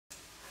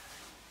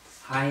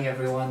Hi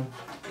everyone,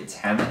 it's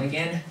Hammond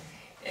again,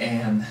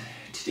 and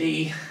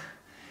today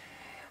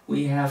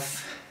we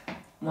have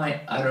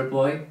my other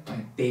boy,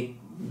 my big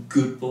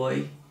good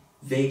boy,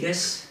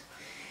 Vegas.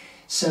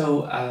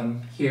 So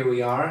here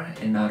we are,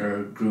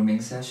 another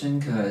grooming session,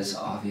 because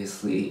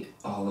obviously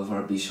all of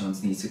our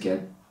Bichons need to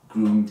get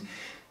groomed.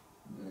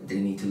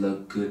 They need to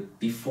look good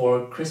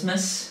before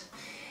Christmas.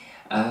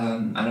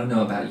 I don't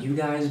know about you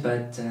guys,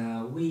 but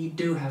we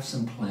do have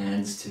some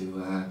plans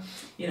to,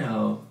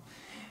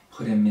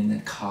 put him in a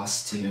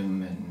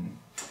costume and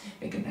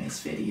make a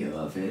nice video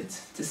of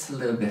it. Just a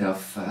little bit of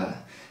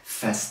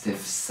festive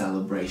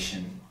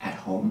celebration at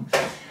home.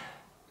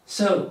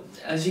 So,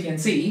 as you can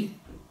see,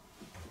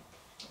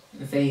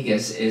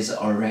 Vegas is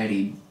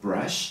already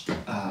brushed.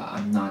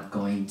 I'm not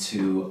going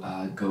to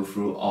go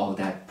through all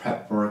that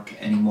prep work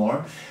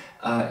anymore.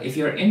 If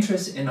you're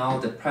interested in all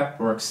the prep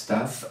work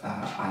stuff,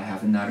 I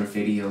have another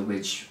video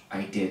which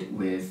I did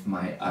with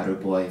my other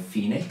boy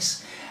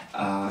Phoenix.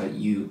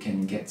 You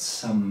can get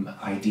some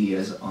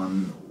ideas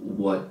on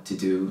what to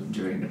do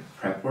during the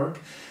prep work.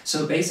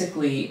 So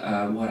basically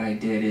what I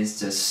did is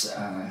just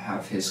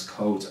have his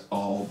coat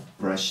all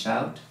brushed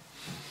out.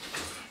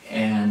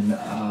 And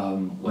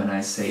when I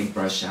say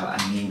brush out,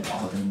 I mean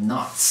all the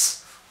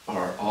knots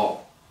are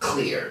all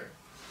clear,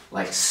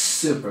 like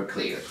super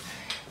clear.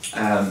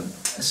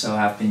 So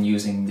I've been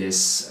using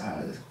this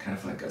kind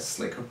of like a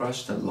slicker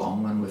brush, the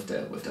long one with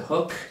the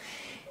hook,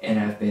 and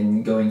I've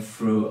been going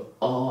through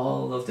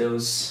all of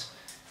those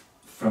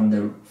from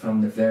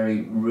the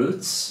very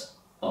roots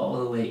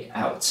all the way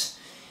out.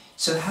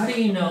 So how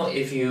do you know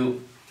if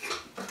you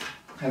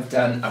have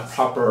done a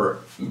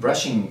proper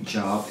brushing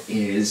job?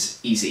 Is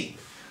easy.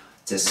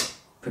 Just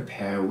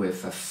prepare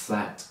with a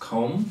flat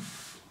comb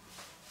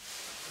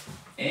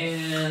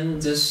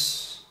and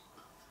just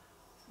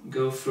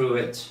go through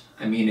it.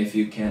 I mean, if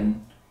you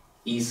can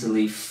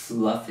easily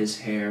fluff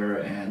his hair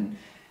and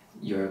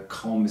your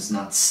comb is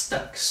not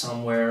stuck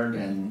somewhere,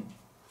 then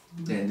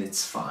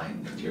it's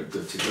fine and you're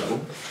good to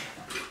go.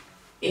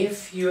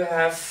 If you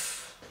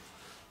have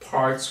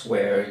parts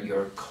where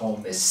your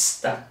comb is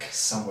stuck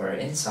somewhere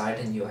inside,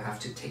 and you'll have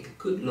to take a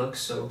good look,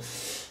 so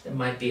there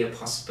might be a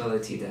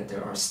possibility that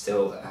there are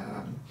still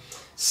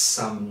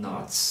some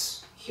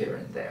knots here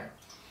and there.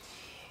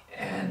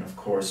 And of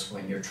course,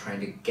 when you're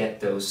trying to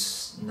get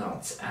those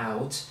knots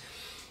out,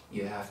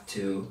 you have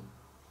to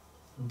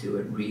do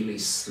it really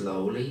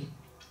slowly.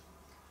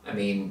 I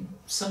mean,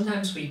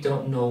 sometimes we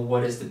don't know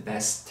what is the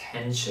best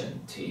tension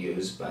to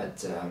use,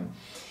 but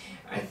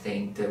I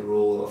think the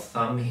rule of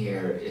thumb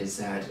here is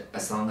that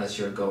as long as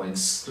you're going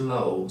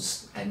slow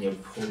and you're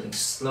pulling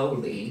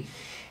slowly,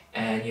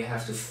 and you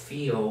have to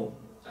feel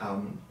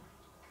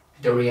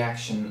the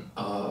reaction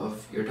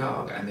of your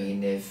dog. I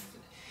mean, if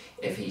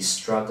he's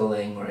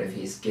struggling or if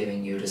he's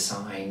giving you the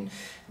sign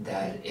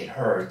that it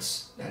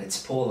hurts, that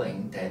it's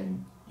pulling,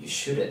 then you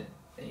shouldn't,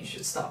 then you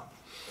should stop.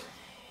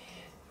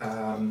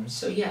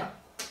 So yeah,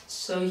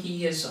 so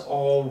he is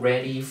all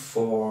ready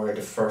for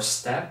the first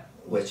step,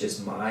 which is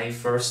my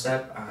first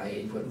step.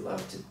 I would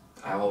love to,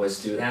 I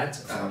always do that.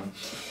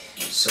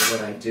 So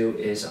what I do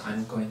is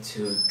I'm going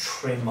to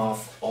trim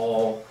off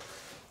all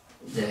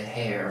the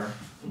hair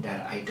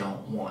that I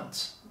don't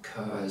want,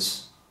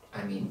 because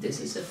I mean, this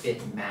is a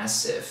bit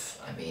massive.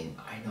 I mean,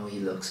 I know he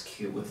looks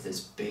cute with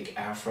this big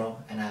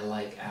afro, and I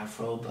like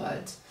afro,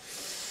 but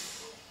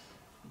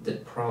the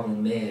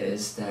problem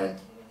is that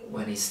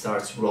when he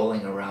starts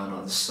rolling around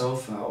on the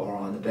sofa or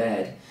on the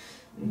bed,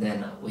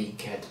 then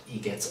he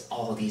gets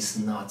all these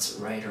knots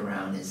right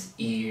around his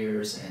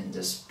ears and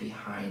just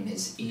behind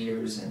his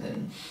ears, and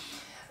then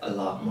a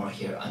lot more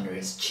here under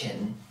his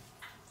chin.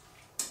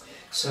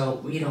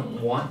 So we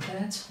don't want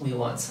that. We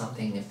want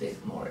something a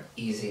bit more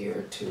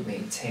easier to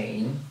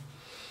maintain.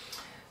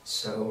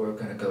 So we're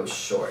gonna go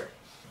short.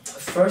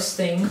 First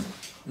thing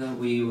that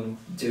we will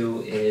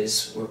do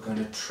is we're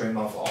gonna trim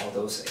off all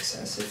those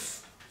excessive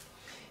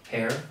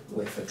hair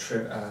with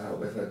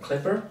a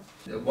clipper.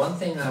 The one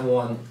thing I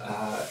want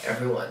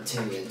everyone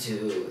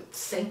to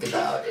think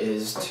about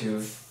is to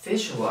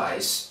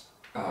visualize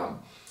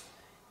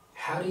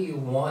how do you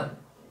want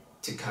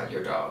to cut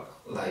your dog?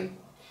 Like,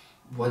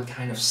 what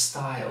kind of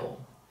style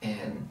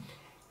and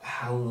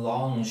how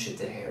long should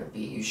the hair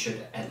be? You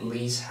should at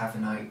least have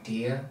an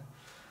idea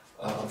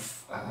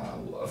of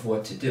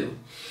what to do.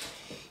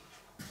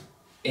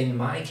 In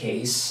my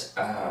case,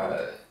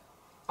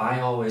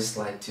 I always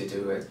like to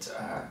do it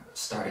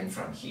starting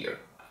from here,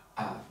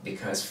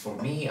 because for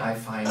me, I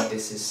find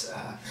this is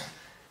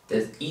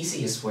the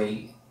easiest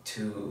way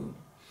to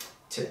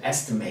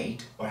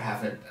estimate or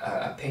have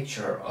a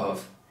picture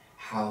of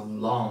how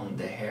long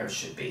the hair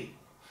should be.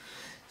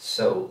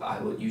 So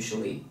I would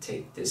usually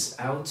take this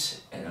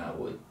out and I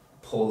would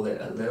pull it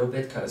a little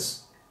bit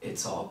because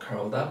it's all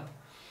curled up,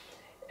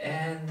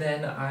 and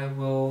then I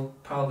will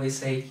probably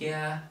say,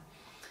 yeah,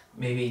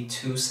 maybe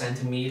 2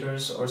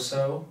 centimeters or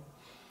so.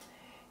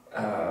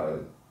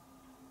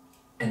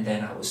 and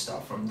then I will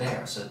start from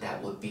there. So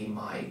that would be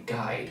my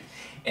guide.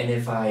 And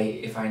if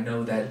I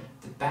know that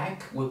the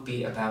back would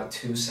be about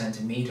 2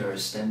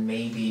 centimeters, then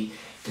maybe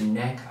the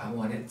neck I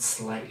want it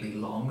slightly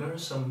longer.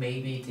 So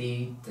maybe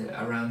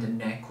the around the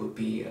neck would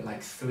be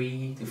like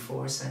 3 to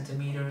 4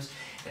 centimeters.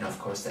 And of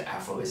course the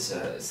afro is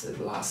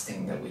the last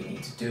thing that we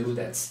need to do.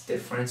 That's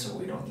different, so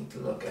we don't need to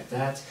look at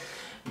that.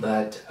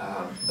 But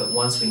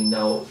once we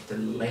know the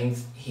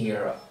length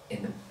here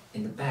in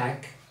the back,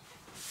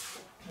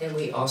 then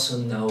we also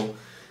know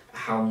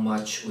how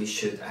much we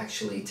should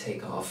actually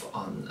take off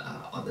on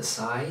the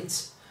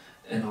sides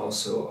and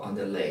also on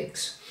the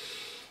legs.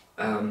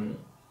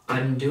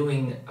 I'm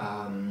doing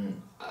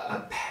a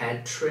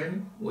pad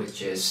trim,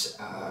 which is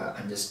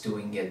I'm just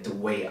doing it the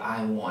way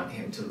I want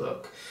him to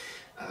look.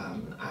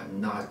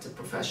 I'm not a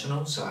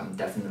professional, so I'm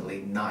definitely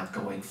not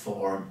going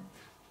for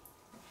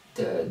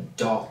the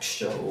dog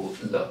show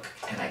look,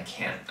 and I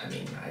can't. I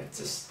mean,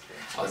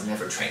 I was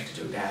never trained to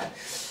do that.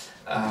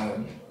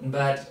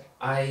 But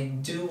I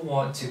do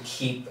want to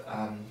keep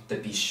the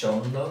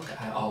Bichon look.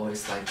 I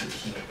always like to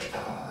keep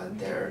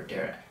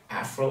their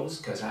afros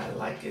because I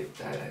like it.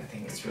 I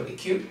think it's really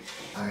cute.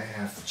 I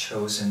have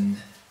chosen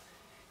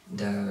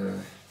the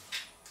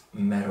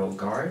metal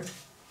guard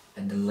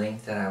and the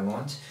length that I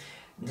want.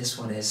 This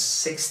one is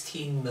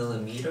 16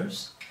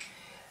 millimeters.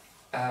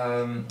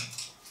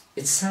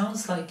 It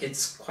sounds like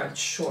it's quite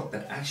short,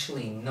 but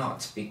actually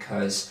not,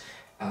 because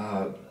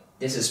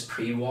this is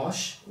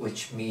pre-wash,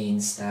 which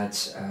means that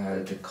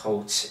the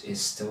coat is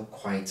still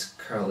quite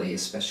curly,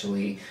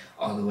 especially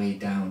all the way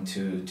down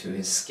to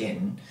his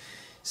skin.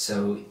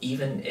 So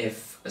even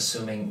if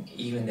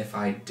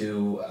I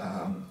do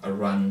a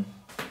run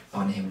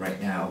on him right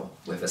now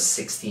with a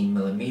 16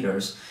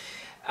 millimeters,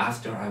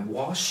 after I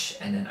wash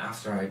and then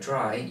after I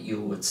dry,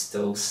 you would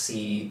still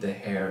see the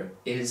hair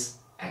is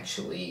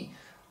actually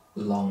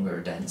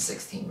longer than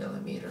 16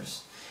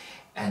 millimeters.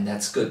 And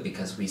that's good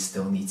because we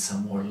still need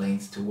some more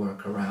length to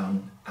work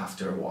around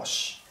after a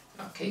wash.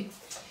 Okay.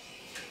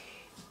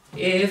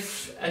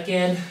 If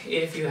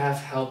you have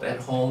help at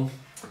home,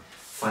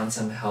 find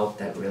some help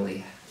that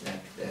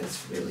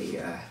is really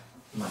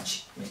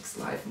makes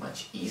life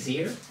much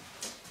easier.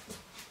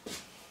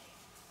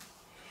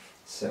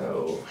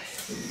 So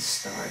we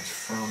start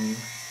from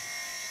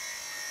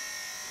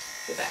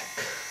the back.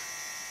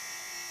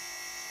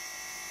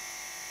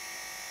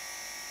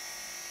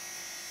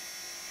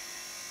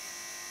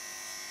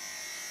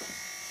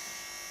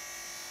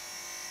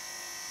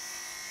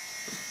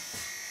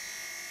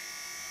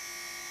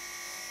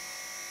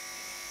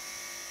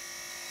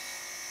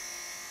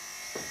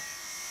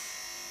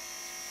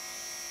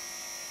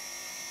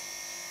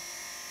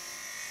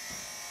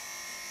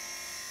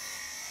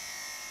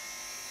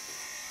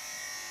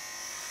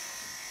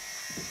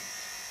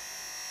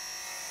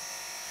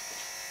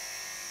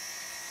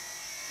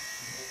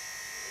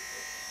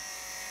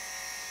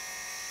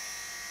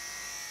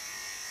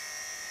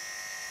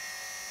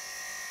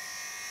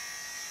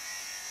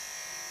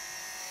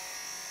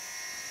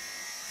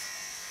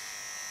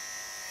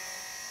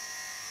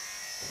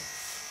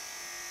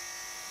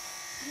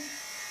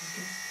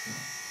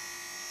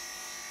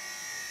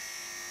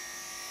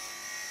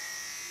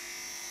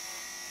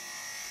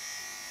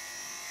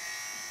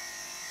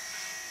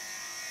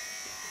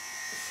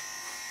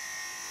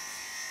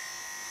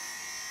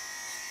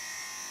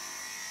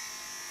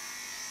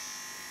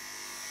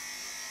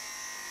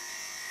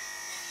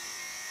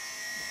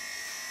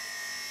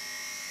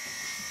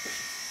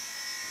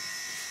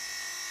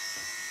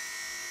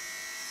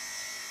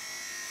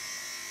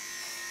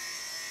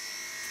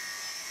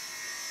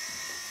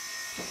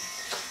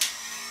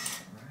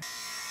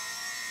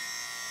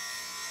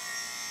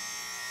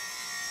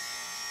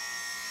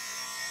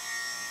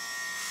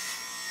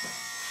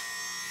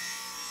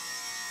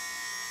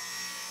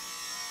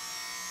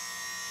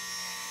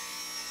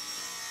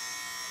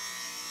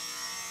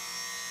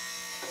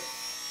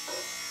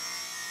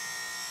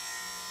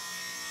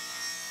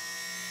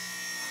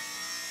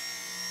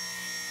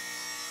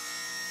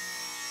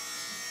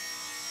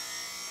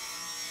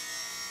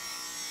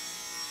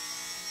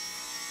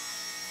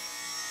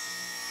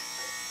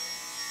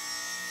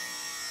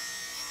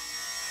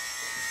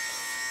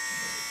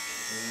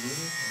 And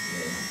then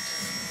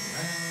turn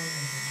around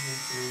and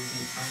do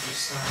the other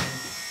side.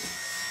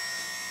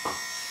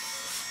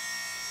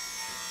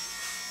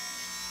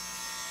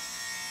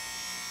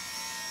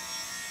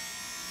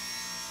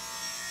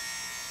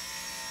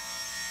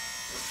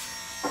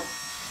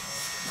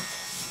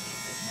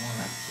 More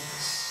like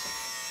this.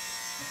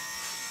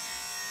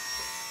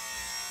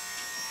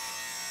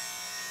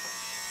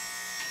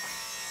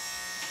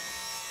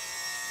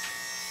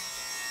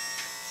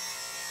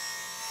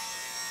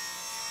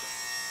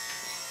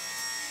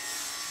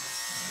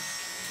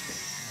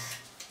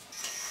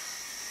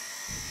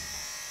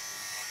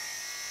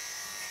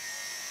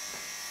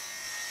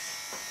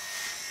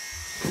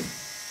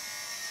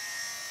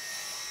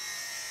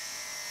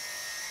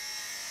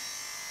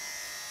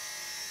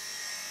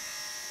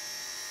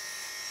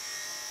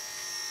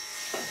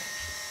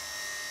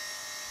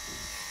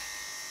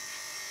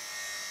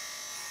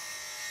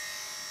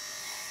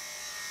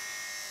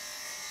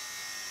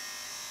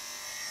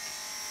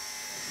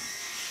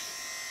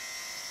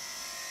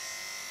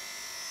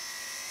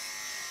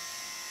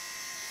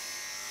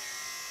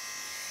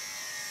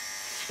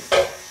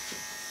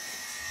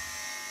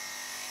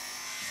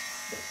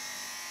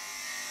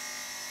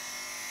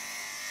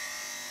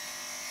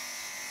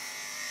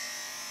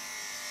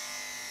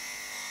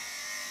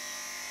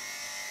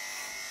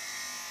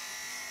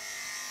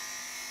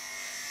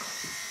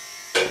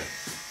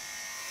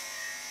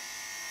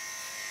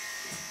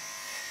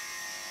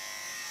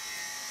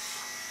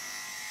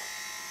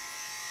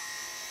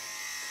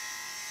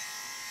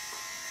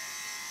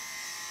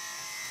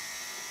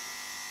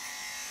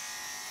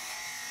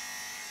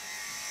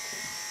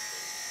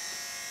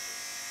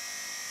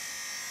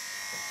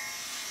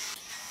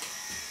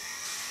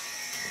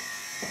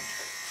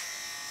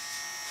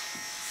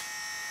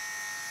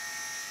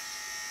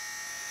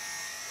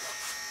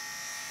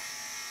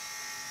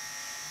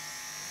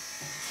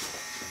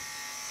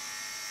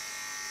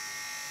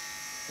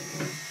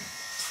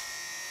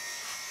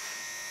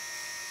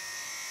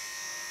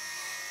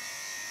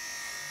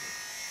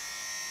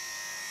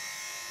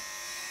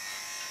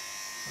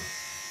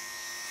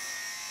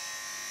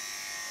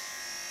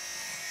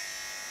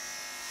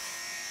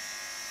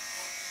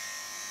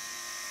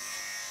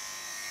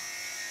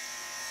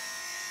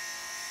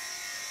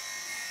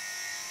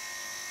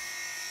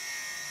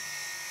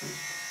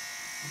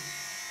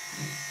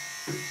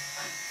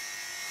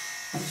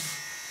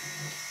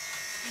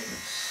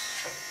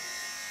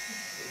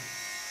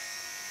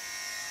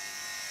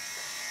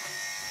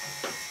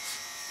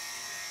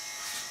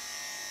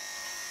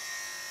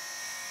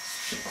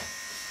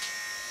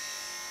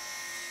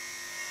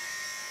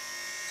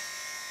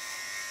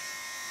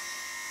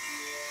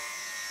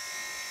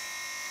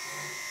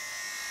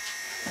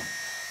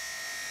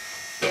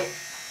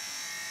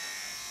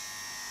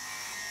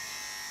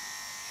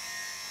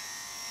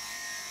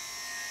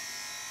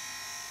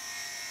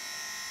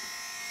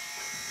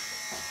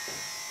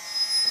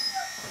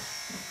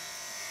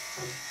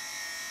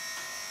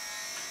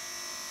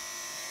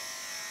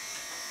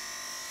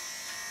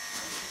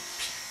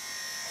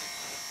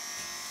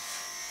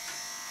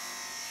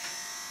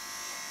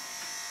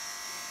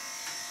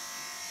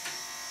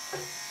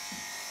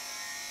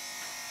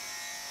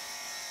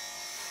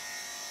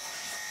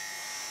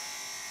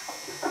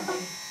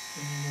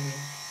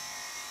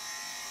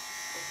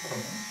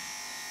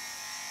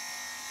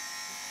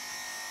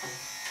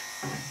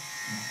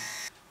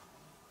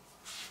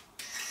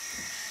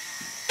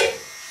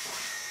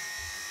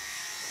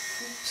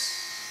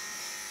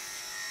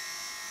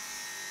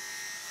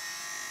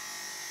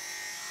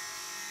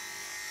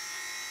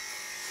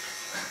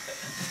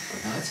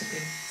 No, it's okay.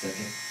 It's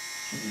okay.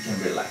 You can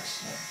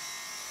relax. Yeah.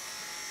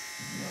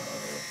 No,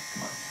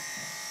 come on.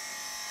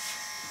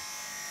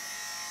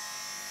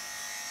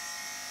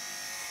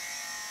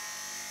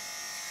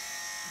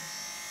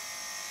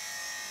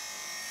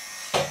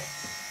 Yeah,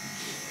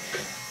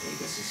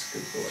 Vegas is a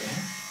good boy.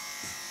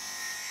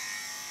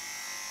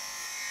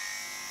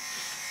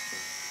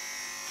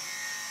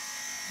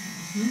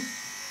 Huh?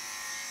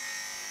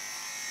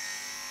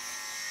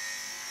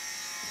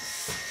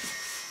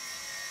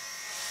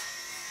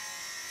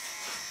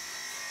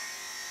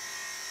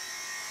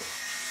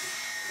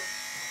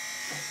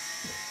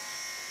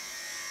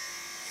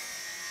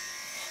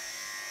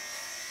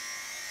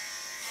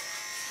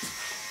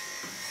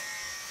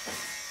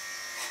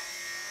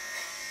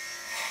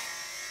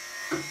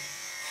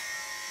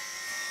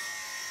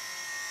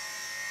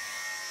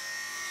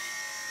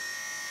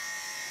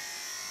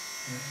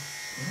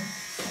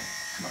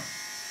 Come on.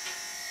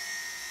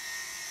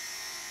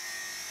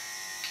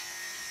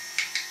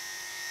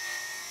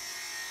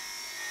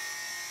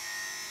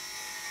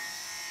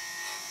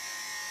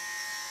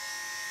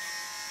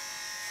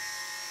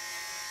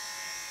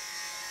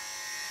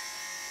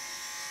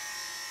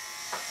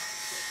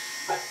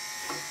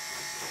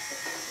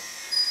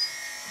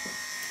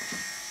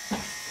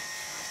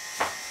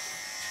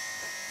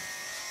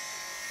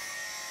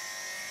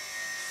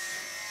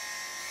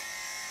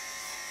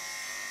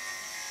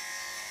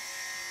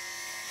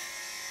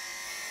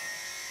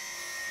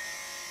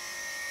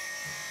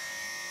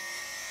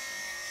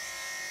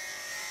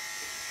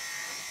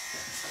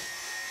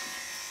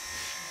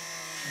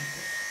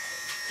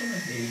 Come on,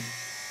 baby.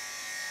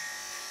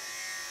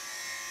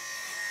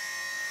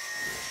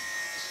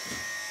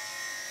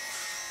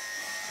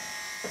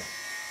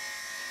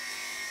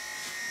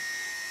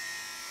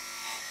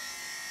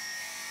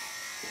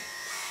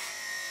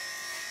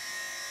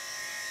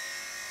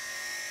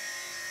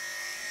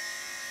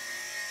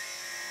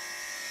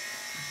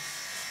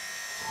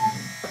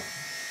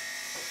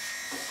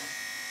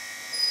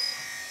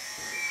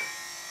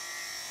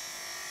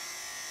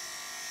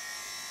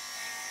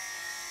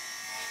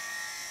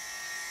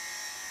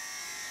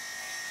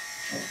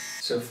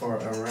 So for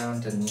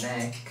around the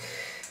neck,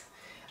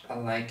 I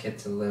like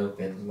it a little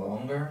bit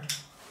longer.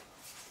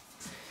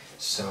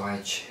 So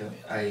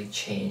I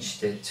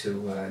changed it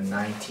to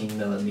 19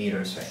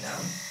 millimeters right now,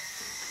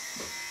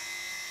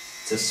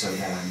 just so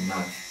that I'm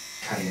not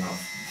cutting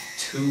off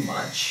too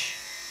much,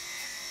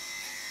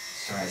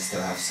 so I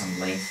still have some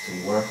length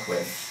to work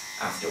with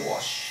after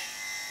wash.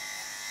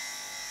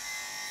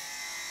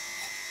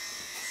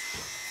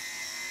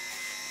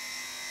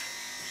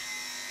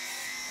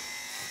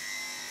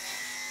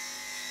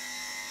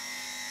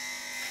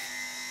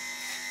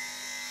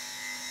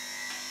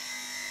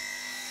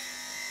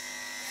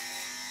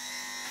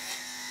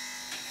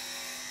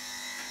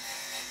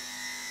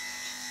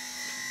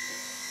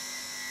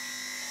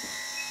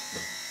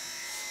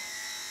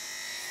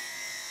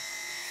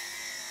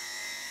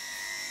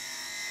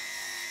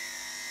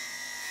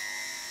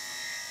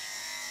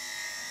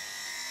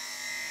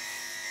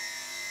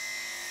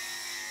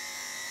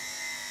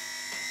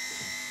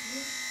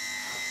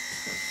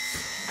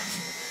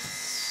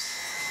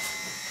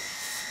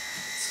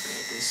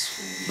 This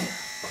way.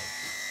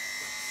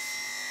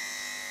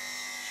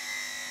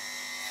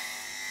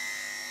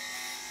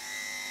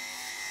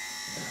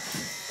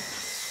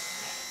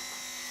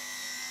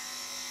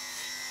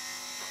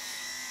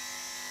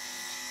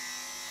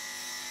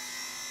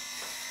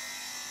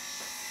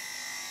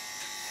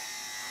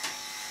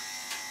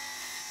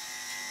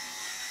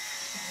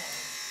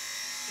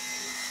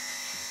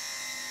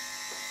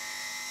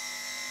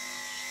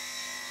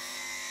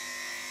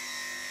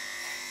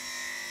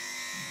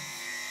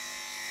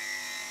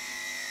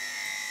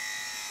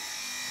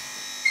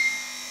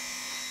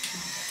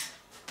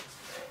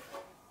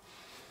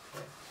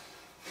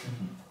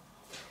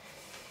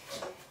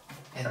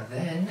 And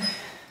then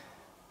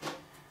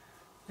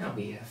now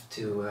we have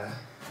to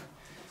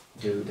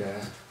do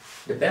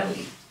the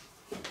belly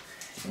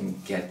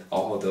and get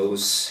all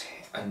those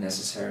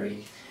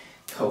unnecessary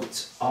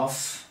coats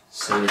off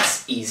so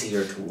it's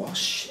easier to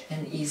wash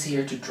and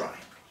easier to dry.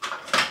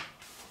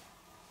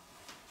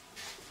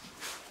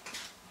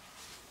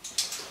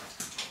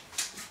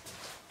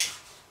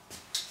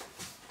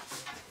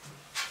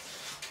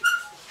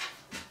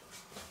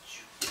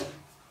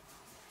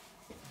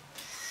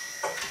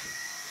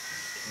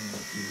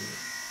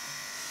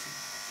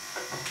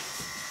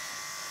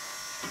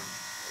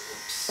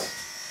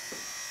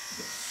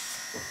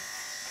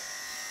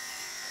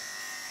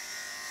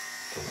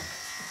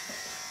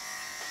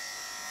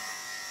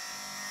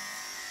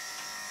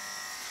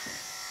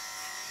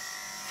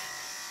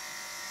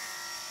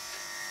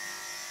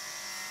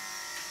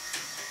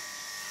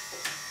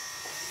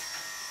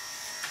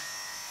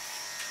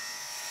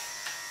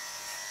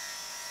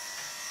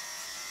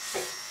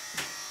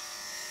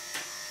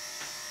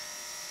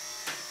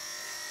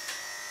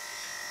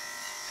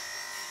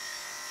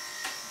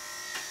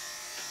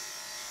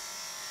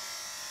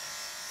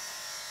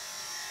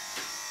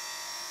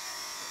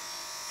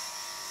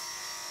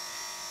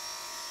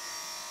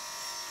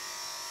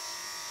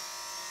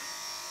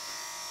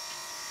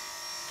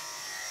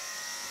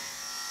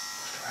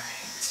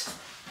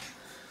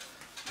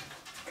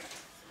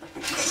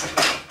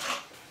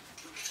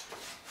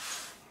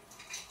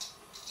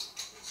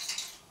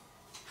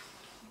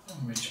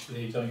 Which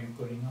blade are you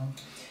putting on?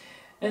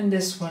 And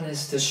this one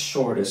is the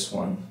shortest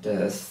one,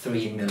 the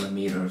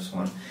 3mm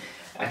one.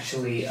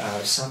 Actually,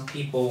 some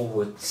people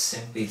would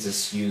simply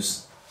just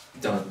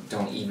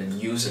don't even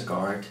use a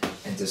guard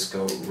and just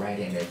go right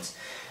in it.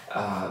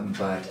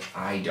 But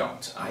I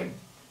don't.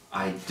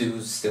 I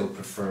do still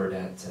prefer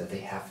that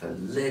they have a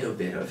little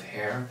bit of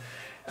hair,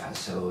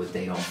 so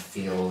they don't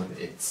feel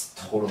it's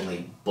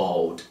totally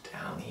bald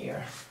down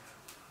here.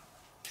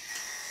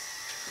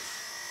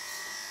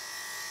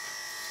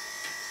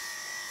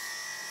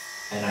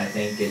 And I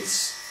think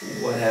it's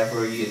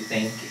whatever you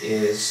think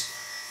is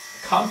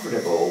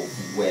comfortable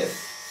with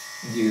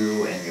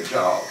you and your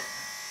dog.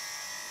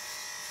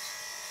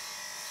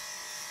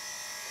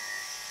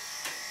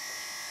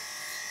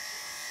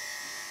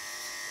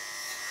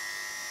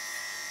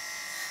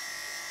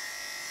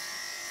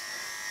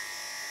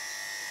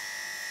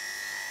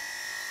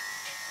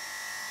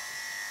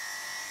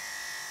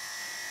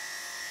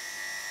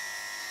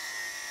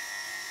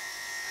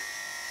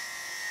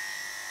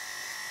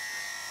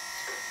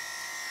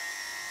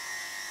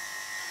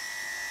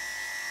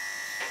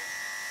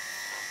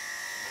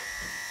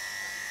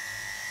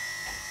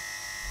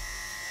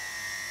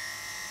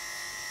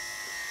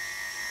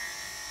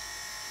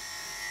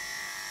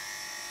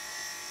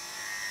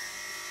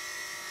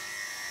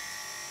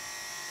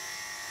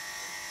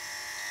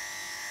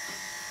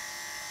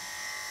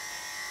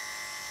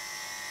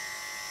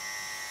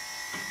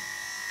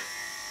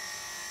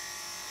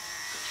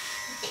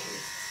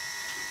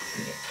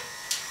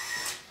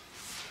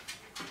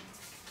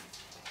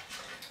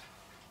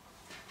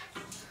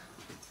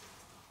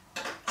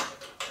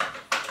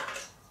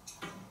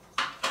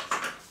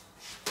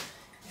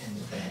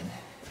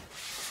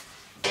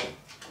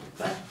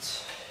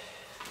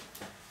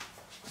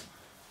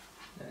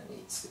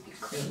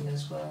 Clean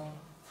as well.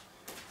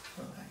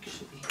 Oh,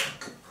 actually, I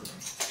could put on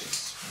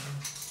this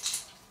one.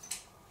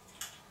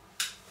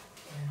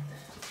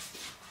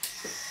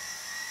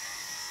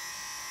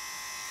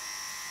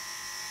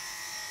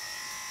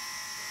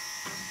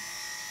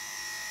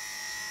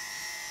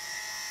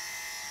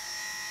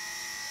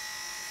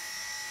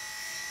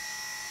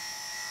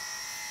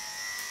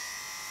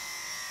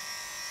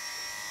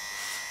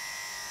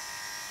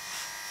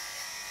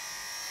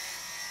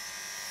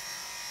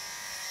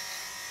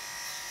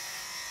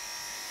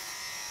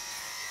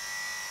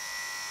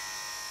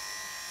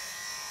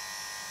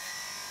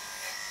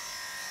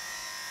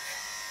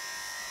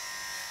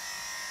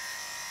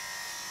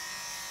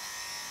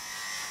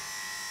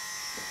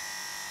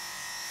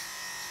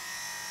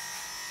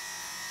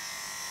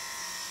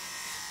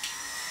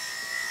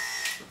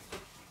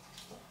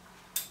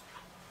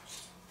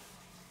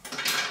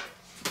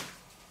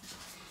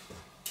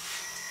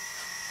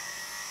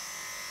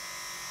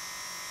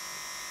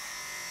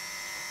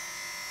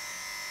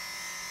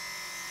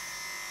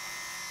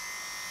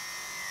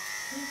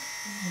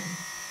 And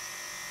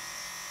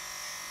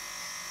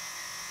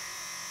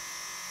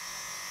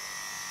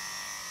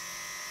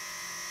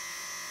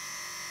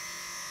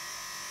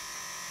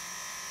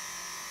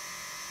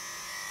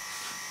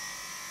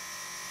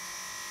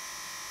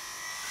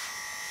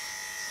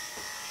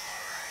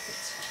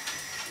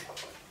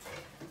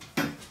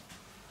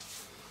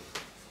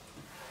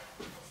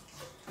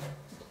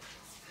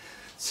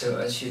so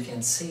as you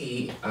can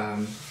see,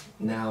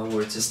 now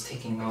we're just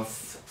taking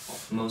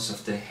off most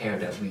of the hair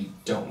that we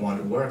don't want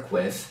to work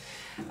with.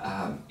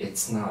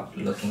 It's not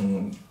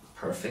looking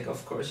perfect,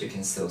 of course. You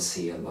can still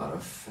see a lot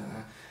of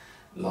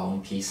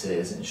long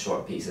pieces and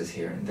short pieces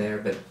here and there,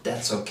 but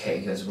that's okay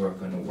because we're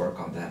going to work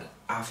on that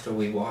after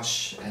we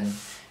wash and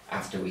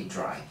after we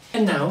dry.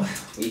 And now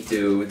we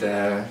do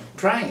the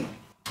drying.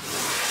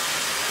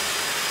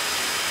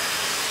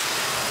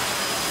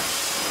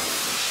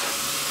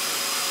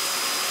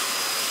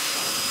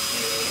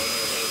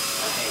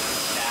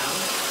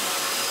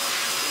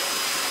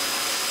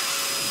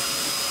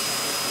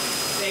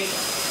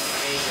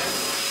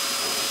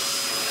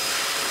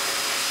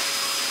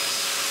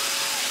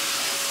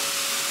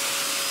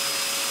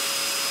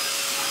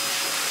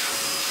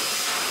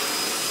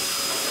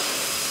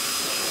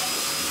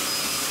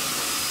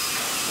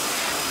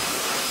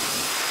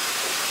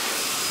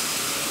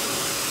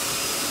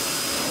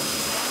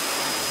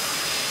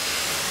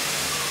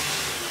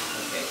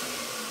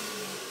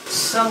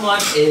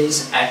 Someone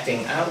is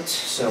acting out,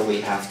 so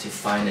we have to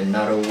find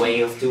another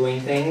way of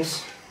doing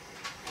things.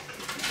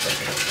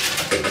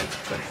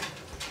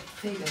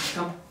 Hey guys,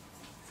 come.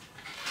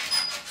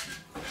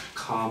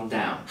 Calm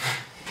down.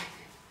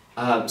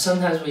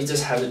 Sometimes we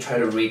just have to try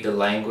to read the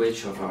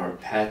language of our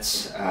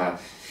pets.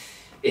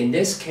 In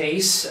this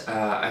case,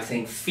 I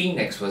think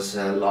Phoenix was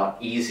a lot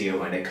easier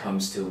when it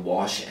comes to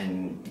wash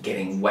and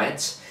getting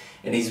wet.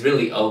 And he's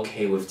really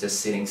okay with just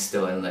sitting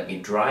still and let me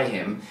dry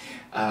him.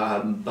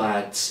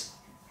 But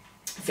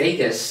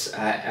Vegas,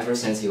 ever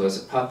since he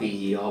was a puppy,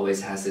 he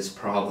always has this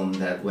problem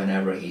that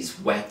whenever he's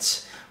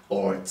wet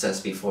or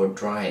just before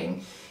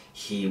drying,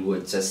 he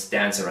would just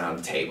dance around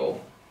the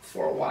table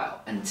for a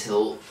while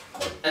until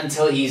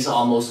he's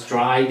almost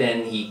dry.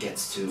 Then he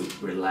gets to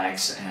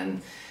relax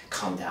and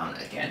calm down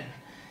again.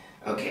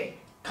 Okay,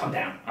 calm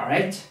down, all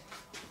right?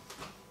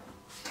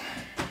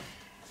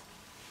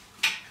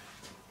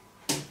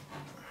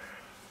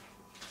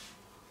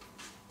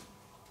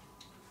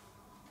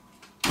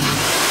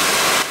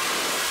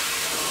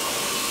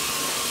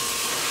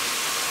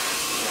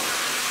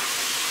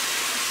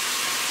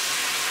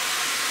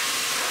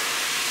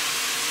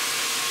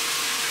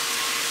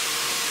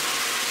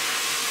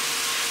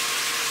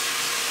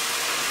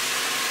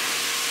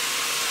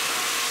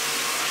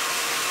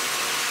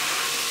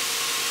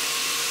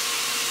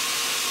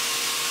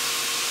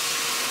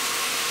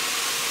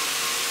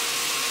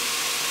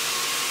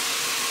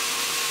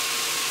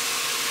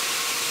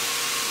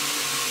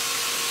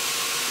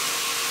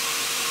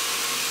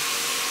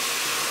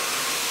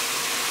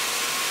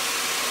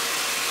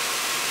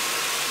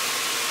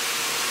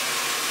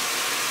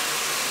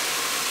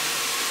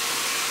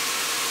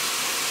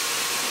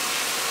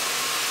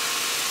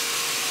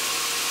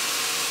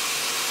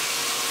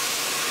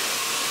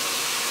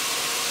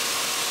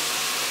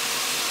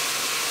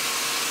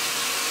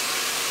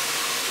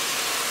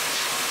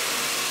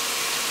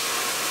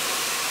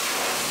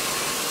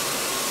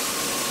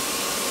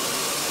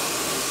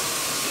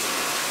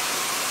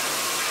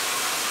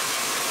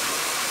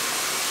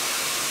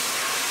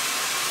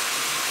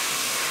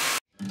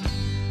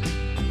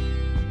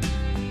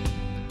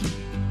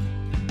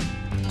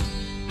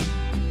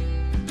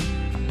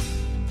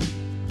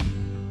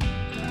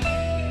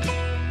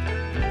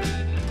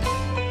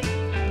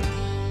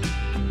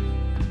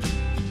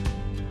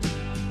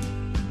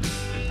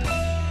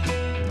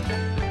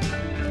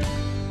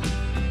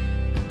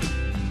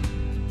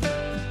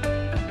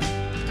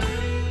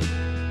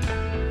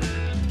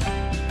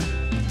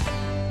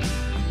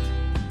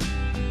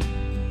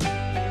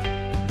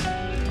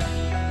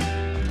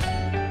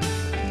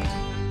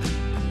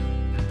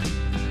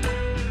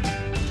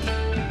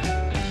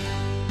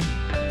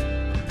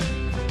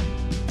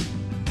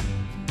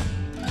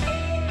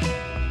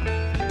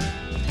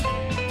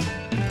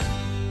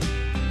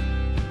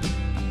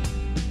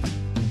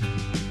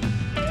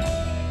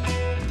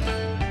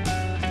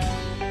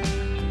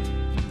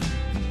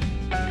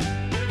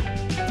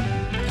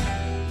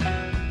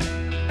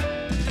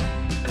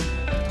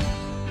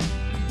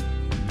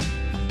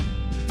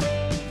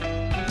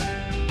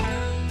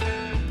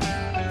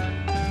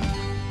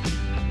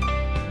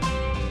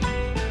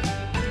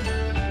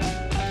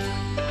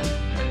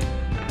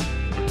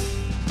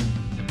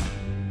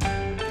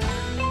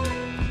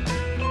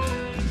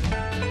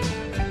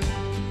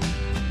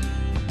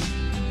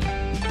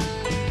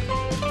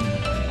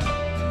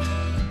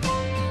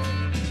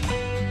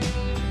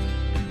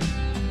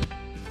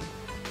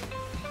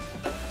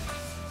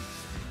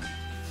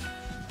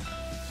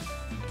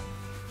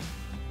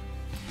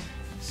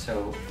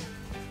 So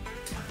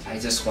I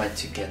just went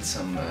to get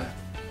some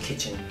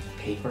kitchen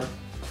paper.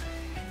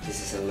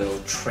 This is a little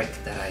trick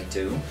that I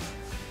do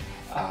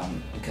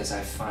because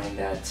I find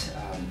that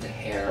the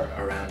hair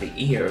around the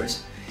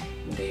ears,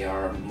 they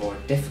are more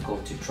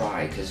difficult to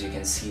dry because you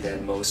can see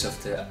that most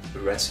of the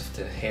rest of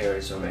the hair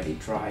is already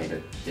dry,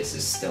 but this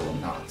is still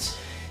not.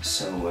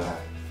 So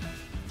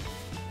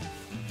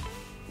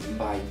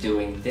by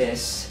doing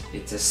this,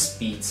 it just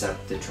speeds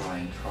up the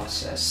drying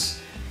process.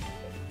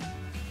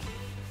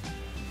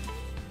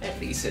 At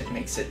least it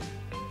makes it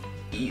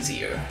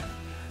easier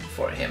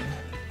for him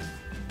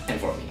and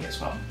for me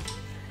as well.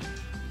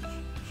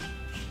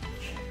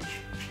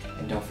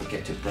 And don't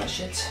forget to brush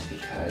it,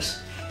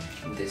 because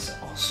this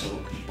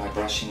also, by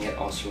brushing it,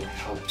 also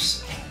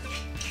helps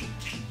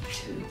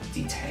to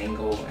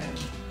detangle and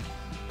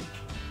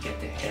get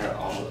the hair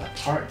all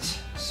apart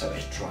so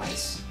it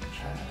dries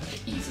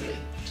easily.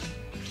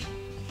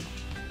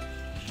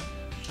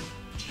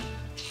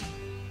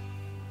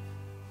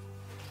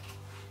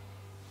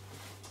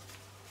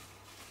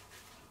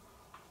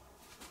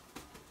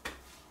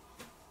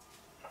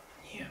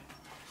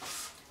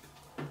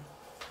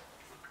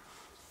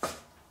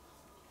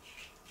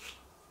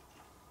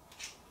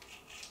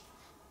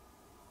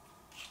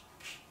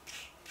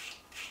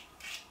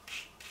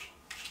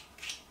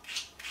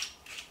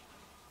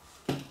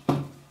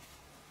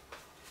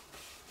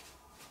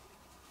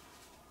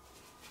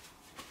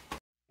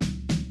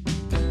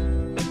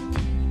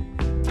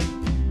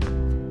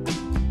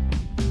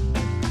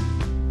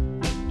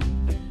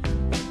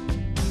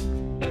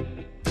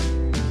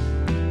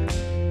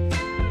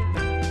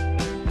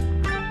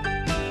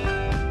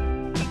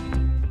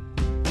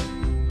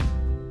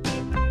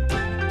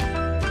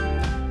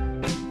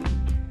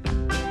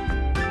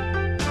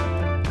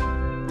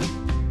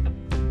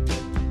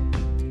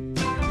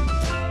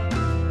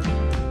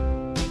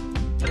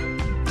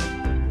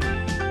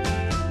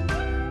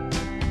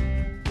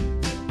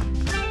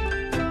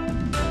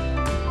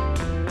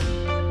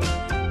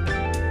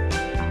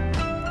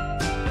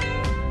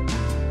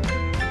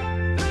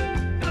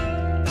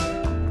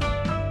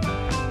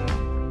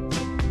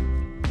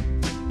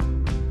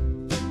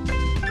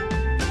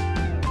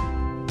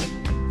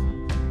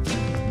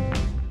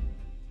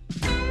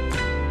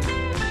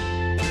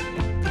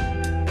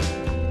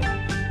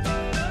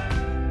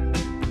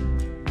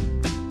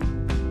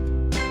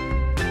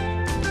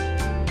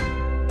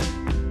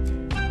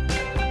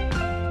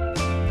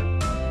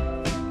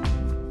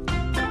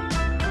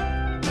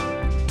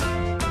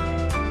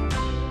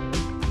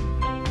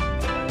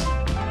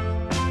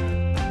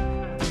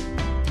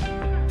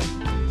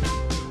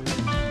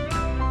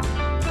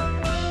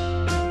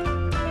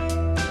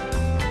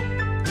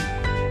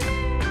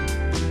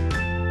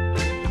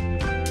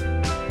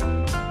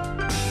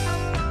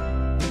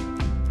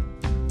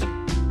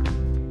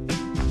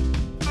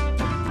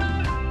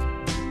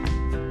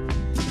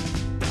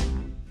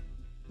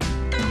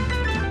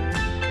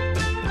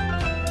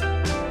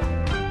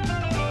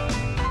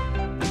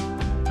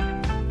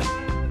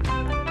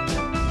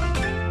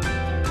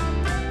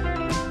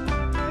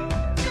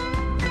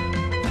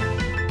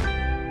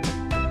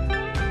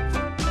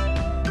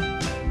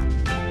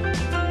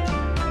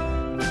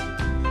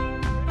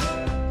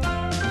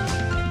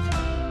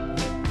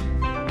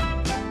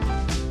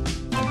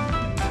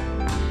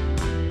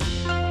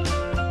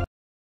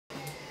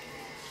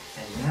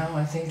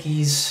 I think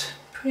he's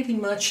pretty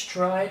much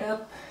dried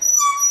up.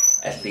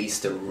 At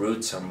least the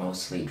roots are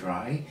mostly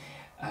dry.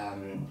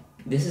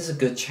 This is a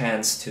good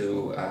chance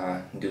to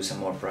do some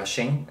more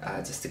brushing,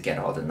 just to get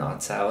all the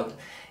knots out,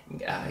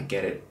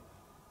 get it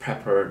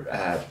properly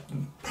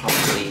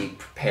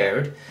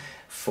prepared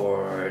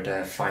for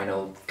the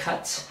final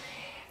cut.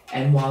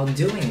 And while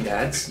doing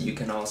that, you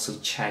can also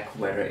check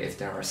whether if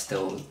there are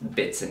still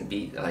bits and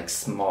like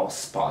small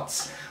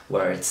spots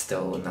where it's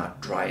still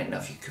not dry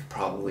enough. You could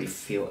probably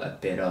feel a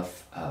bit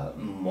of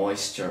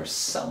moisture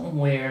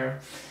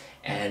somewhere,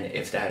 and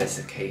if that is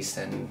the case,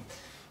 then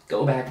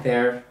go back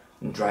there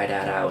and dry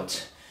that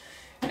out,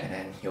 and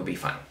then you'll be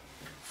fine.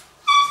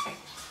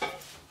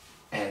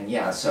 And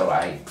yeah, so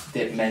I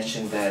did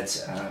mention that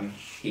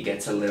he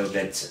gets a little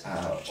bit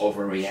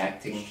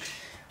overreacting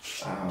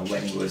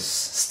when he was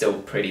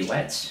still pretty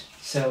wet.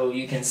 So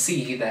you can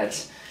see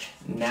that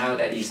now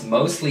that he's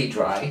mostly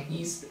dry,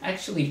 he's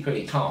actually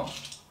pretty calm.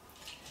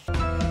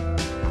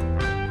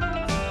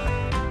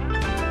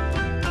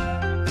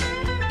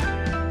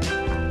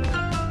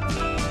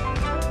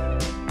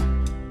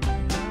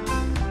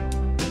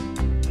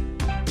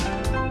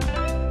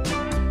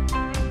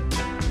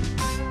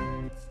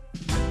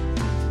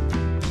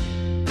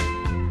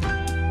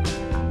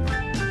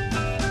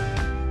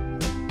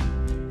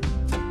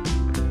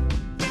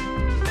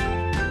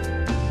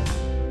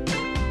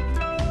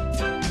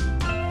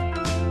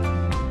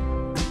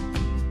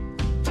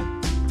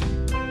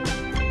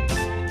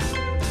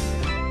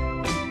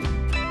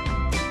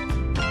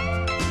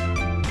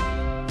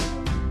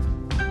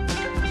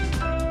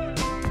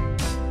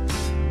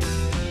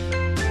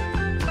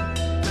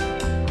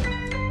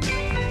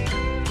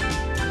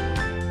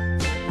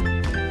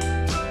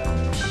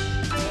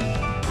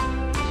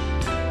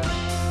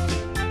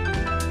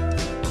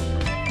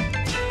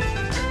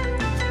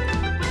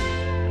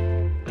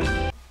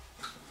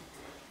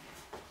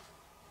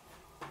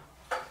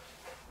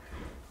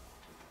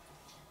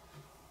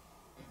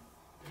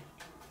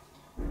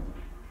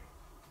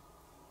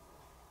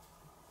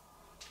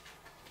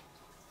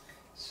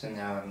 So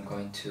now I'm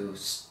going to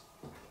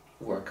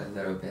work a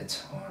little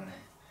bit on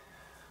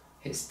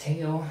his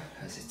tail,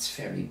 as it's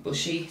very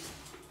bushy.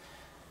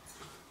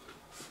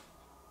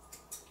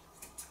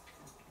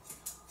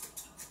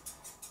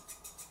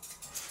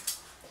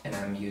 And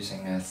I'm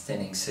using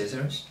thinning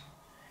scissors,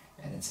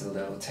 and it's a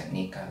little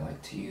technique I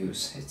like to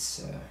use.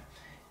 It's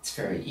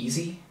very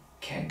easy,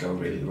 can't go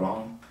really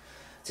wrong.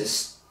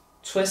 Just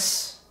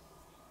twist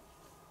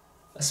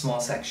a small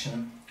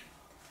section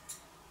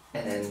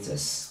and then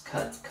just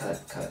cut.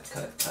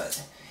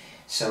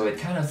 So it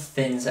kind of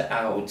thins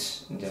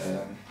out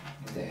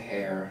the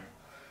hair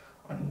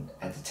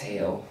at the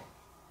tail,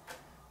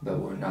 but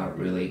we're not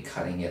really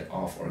cutting it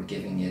off or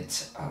giving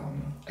it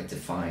a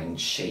defined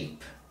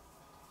shape,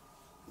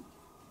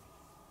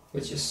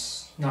 which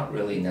is not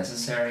really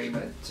necessary,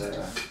 but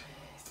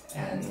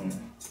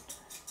and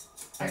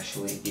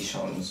actually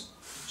Bichons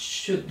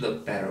should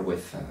look better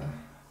with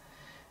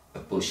a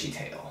bushy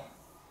tail,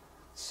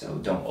 so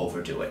don't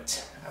overdo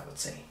it, I would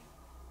say.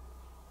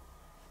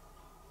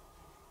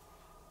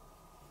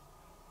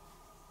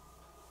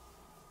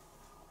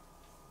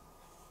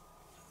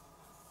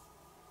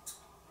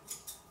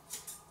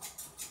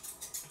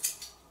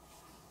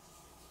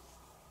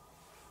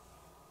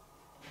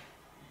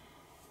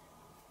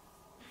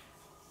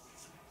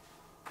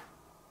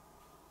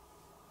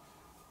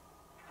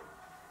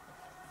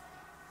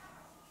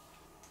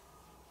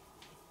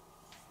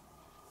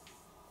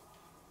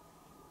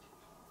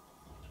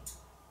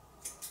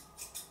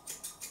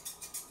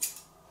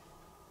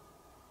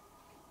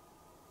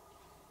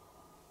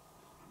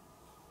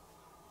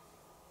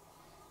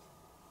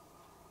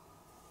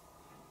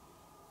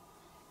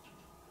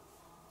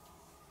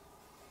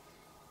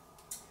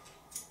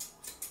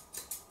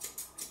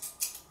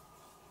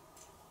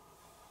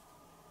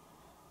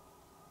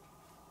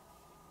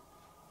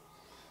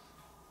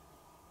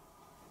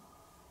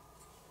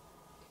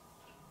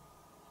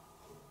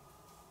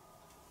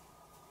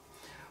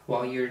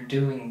 While you're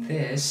doing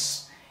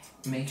this,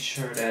 make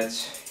sure that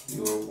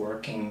you're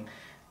working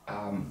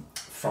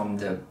from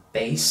the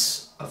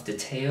base of the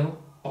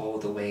tail all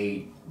the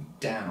way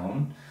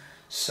down,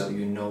 so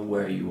you know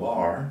where you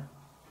are,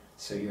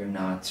 so you're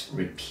not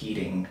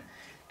repeating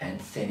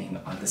and thinning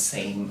on the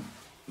same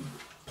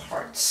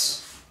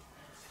parts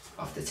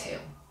of the tail.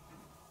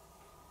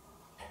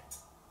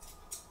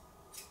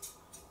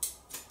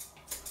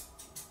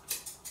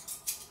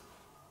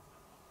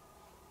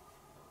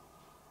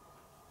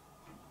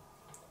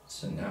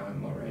 So now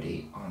I'm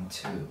already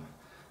onto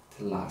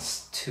the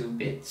last two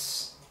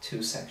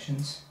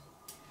sections,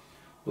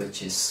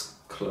 which is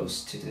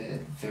close to the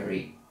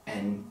very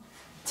end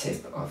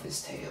tip of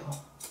his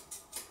tail.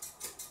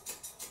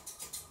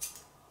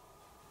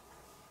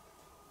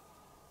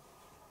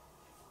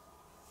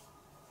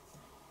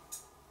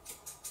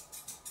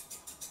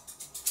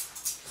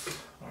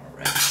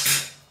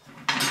 Alright,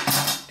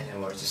 and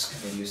then we're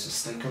just going to use a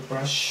slicker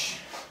brush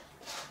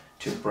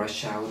to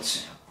brush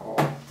out all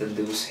the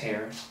loose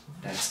hair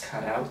that's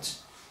cut out,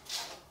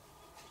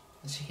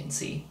 as you can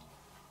see.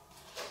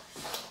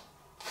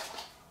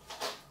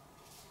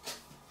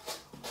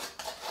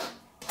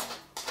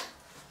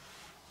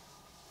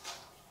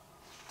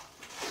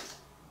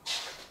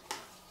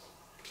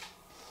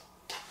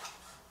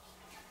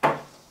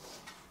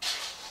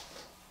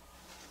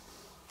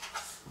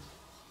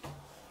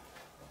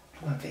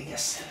 My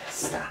biggest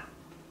stop.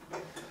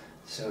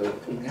 So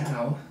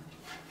now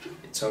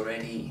it's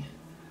already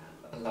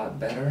a lot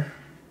better.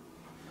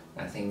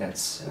 I think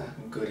that's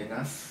good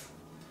enough.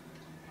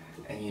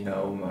 And you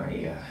know,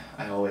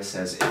 I always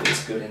says if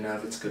it's good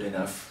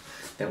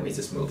enough, then we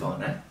just move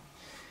on.